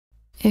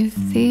If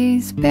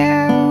these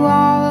bare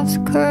walls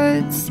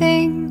could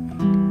sing,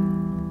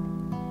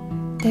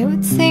 they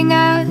would sing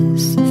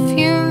us a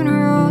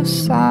funeral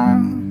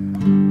song,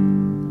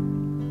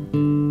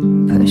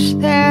 push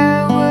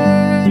their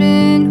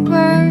wooden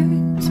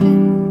words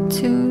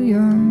into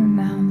your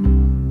mouth.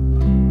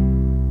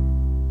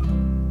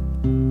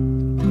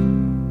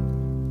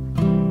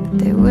 But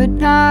they would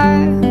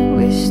not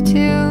wish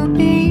to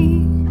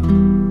be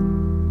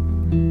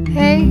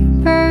a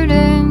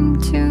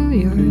burden to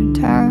your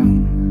tongue.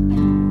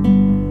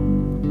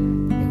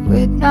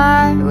 Would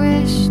not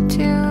wish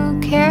to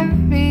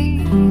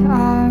carry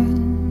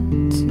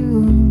on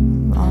too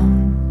long.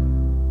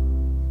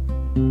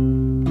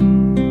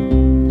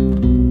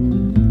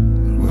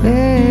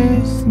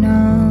 With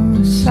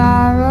no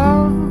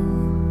sorrow,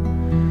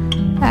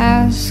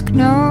 ask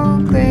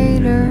no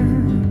greater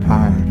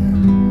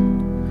pardon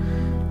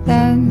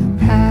than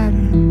the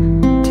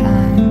pattern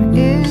time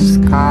is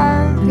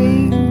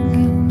carving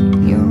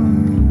in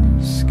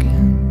your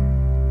skin.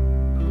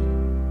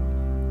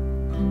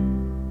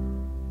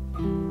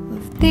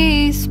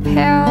 These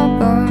pale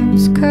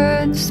bones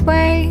could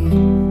sway,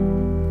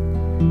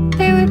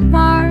 they would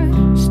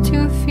march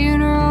to a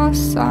funeral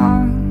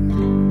song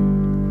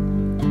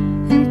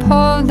and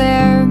pull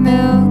their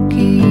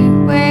milky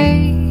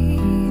way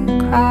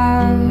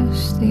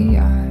across the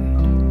yard.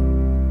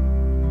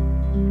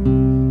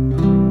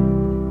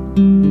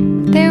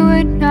 They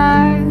would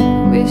not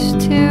wish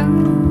to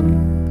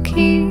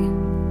keep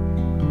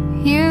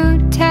you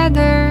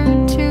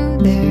tethered to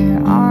their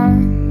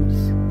arms.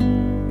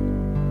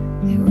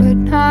 They would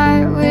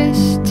not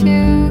wish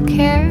to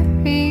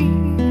carry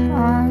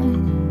on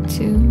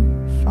too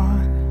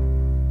far.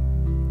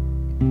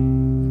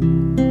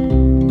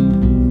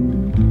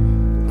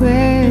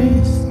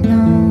 With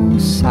no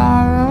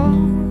sorrow,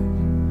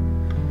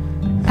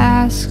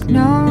 ask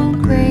no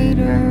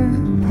greater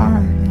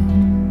pardon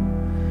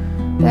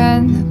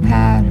than the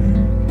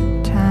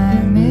pattern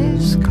time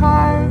is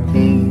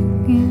carving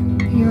in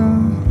your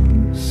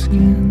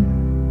skin.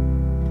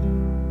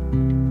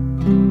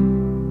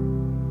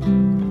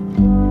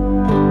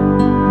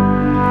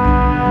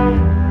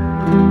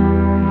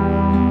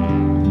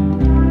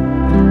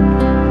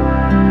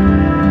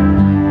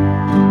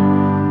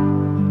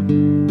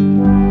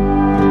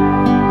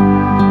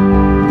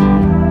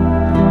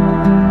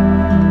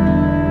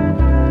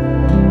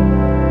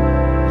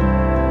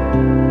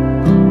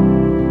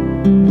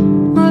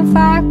 If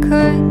I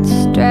could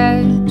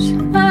stretch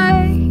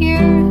my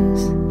years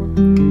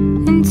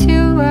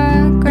into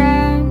a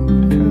grand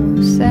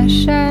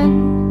procession,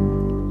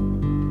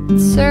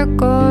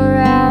 circle